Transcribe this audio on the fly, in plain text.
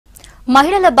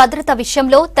మహిళల భద్రత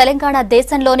విషయంలో తెలంగాణ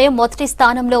దేశంలోనే మొదటి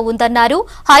స్థానంలో ఉందన్నారు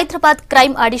Hyderabad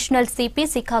crime additional CP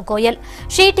Shikha Goyal.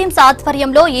 She teams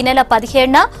ఆధ్వర్యంలో ఈ నెల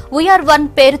 17న వీఆర్ 1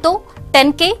 పేరుతో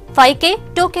 10K, 5K,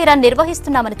 2K రన్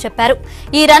నిర్వహిస్తున్నామని చెప్పారు.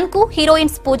 ఈ రన్ కు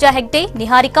heroines Pooja Hegde,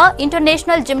 Niharika,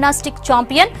 international gymnastic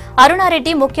champion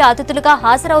Aruna Reddy ముఖ్య అతిథులుగా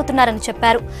హాజరవుతున్నారని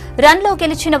చెప్పారు. రన్ లో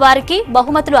గెలిచిన వారికి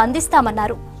బహుమతులు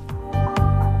అందిస్తామన్నారు.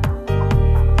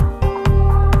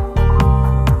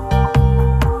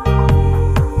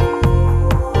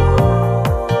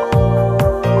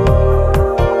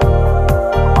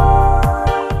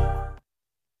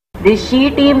 The She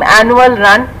Team annual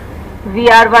run,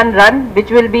 VR1 run,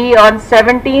 which will be on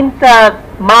 17th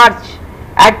March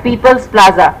at People's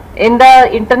Plaza. In the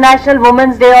International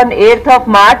Women's Day on 8th of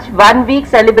March, 1 week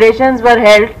celebrations were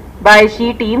held by She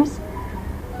Teams,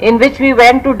 in which we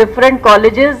went to different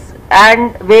colleges and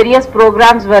various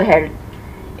programs were held.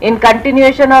 In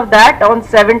continuation of that, on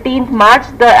 17th March,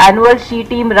 the annual She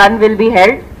Team run will be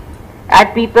held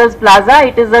at People's Plaza.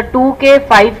 It is a 2K,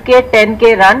 5K,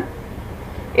 10K run.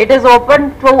 It is open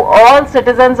to all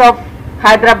citizens of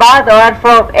Hyderabad or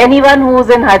for anyone who is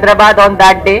in Hyderabad on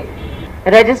that day.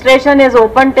 Registration is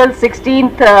open till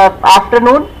 16th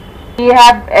afternoon. We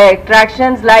have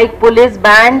attractions like police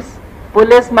bands,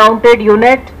 police mounted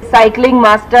unit, cycling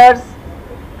masters,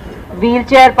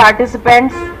 wheelchair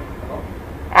participants,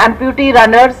 amputee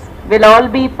runners will all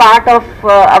be part of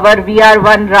our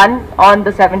VR1 run on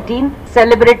the 17th.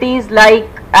 Celebrities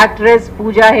like actress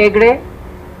Pooja Hegde,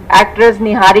 actress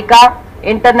Niharika,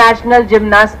 international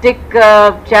gymnastic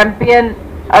champion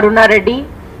Aruna Reddy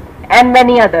and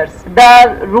many others. The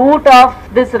route of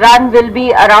this run will be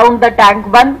around the tank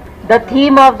bund. The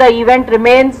theme of the event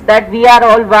remains that we are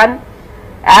all one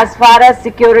as far as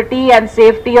security and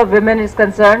safety of women is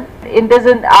concerned. In this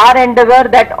our endeavor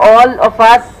that all of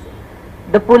us,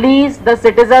 the police, the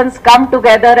citizens come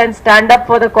together and stand up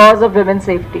for the cause of women's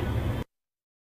safety.